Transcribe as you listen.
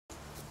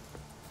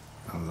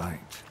A light.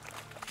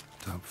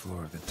 Top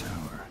floor of the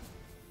tower.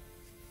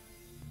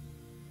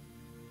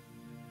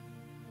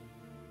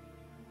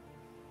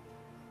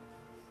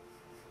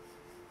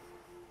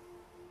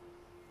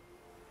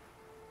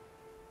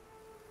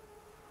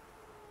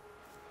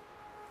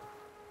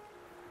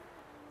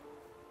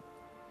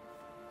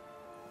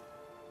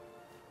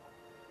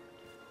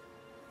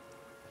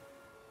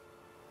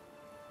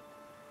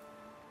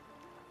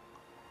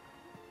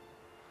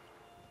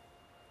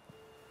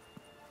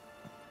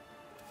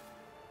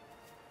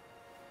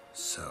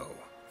 So,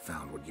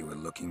 found what you were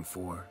looking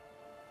for?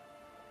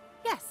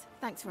 Yes,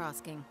 thanks for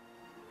asking.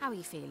 How are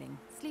you feeling?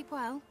 Sleep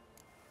well?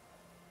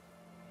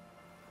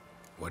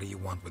 What do you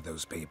want with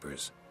those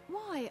papers?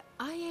 Why,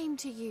 I aim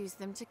to use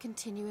them to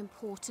continue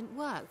important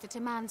work that a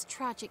man's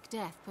tragic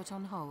death put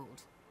on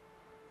hold.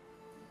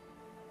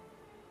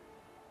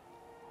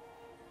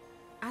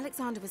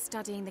 Alexander was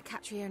studying the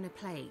Catriona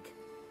plague.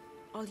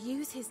 I'll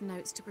use his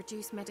notes to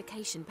produce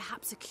medication,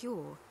 perhaps a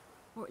cure,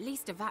 or at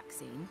least a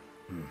vaccine.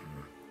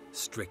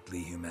 Strictly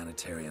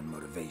humanitarian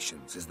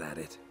motivations, is that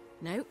it?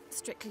 No,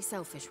 strictly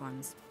selfish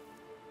ones.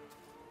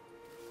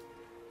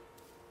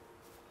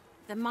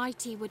 The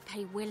mighty would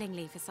pay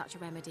willingly for such a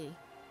remedy.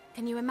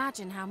 Can you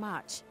imagine how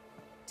much?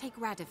 Take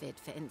Radovid,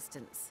 for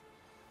instance.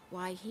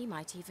 Why, he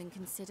might even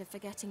consider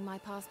forgetting my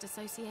past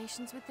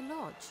associations with the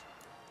Lodge.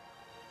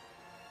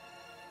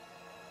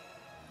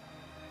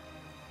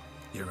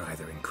 You're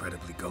either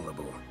incredibly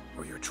gullible,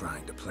 or you're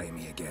trying to play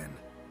me again.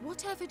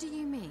 Whatever do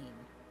you mean?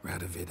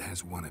 Radovid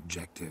has one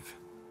objective: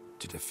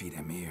 to defeat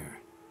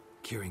Emir.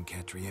 Curing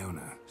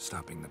Catriona,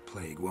 stopping the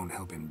plague, won't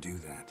help him do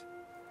that.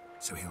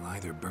 So he'll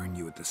either burn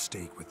you at the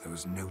stake with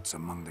those notes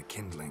among the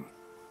kindling,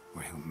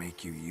 or he'll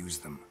make you use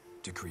them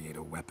to create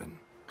a weapon.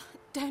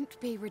 Don't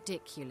be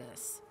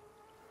ridiculous.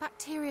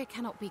 Bacteria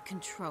cannot be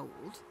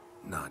controlled.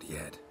 Not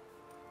yet.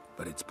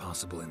 But it's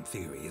possible in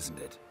theory, isn't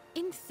it?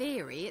 In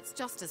theory, it's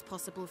just as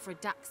possible for a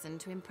Dachshund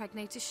to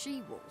impregnate a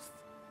she-wolf.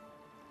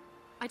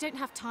 I don't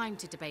have time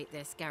to debate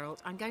this, Geralt.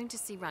 I'm going to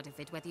see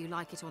Radovid whether you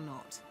like it or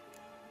not.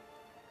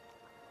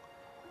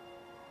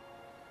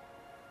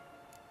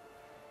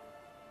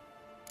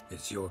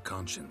 It's your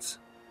conscience.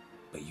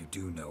 But you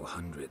do know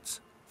hundreds,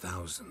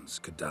 thousands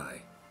could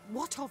die.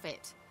 What of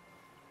it?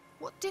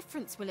 What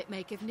difference will it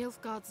make if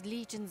Nilfgaard's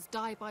legions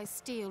die by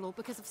steel or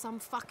because of some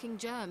fucking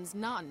germs?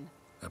 None.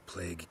 A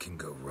plague can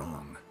go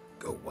wrong,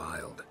 go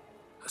wild.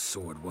 A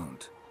sword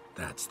won't.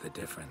 That's the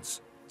difference.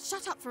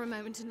 Shut up for a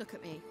moment and look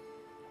at me.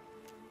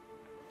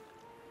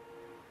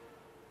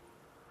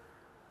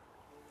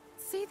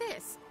 See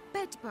this?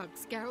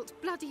 Bedbugs, Geralt.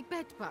 Bloody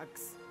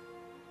bedbugs.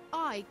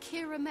 I,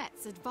 Keira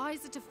Metz,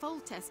 advisor to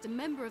Foltest, a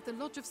member of the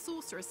Lodge of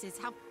Sorceresses,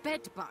 have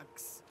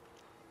bedbugs.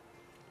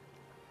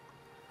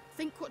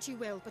 Think what you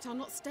will, but I'll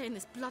not stay in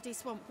this bloody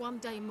swamp one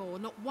day more.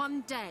 Not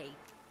one day.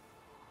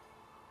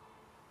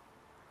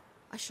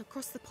 I shall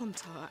cross the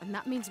Pontar, and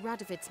that means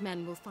Radovid's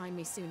men will find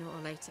me sooner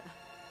or later.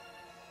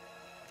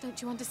 Don't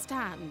you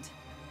understand?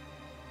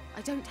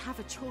 I don't have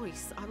a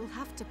choice. I will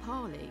have to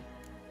parley.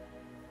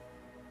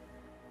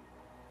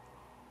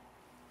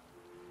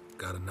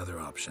 Got another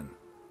option.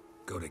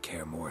 Go to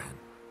Kaer Morhen.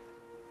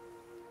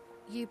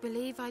 You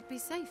believe I'd be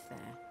safe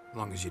there?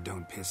 Long as you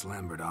don't piss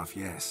Lambert off,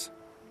 yes.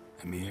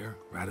 Emir,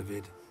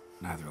 Radovid,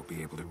 neither will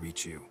be able to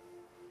reach you.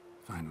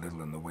 Find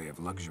little in the way of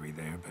luxury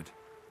there, but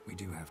we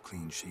do have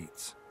clean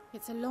sheets.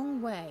 It's a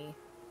long way,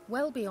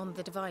 well beyond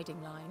the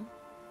dividing line.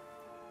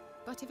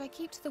 But if I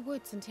keep to the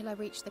woods until I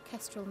reach the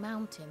Kestrel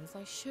Mountains,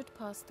 I should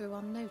pass through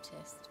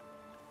unnoticed.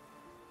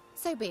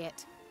 So be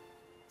it.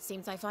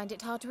 Seems I find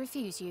it hard to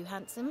refuse you,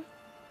 handsome.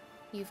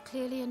 You've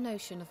clearly a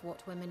notion of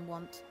what women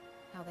want,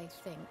 how they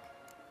think.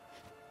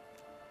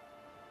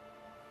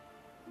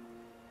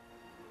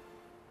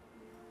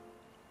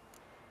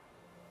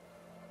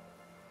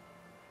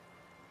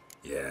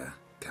 Yeah,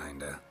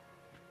 kinda.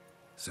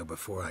 So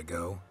before I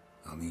go,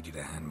 I'll need you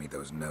to hand me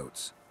those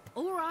notes.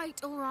 All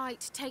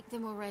right, take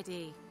them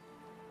already.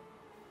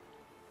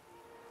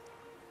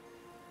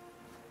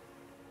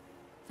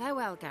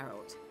 Farewell,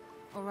 Geralt.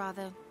 Or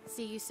rather,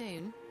 see you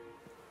soon.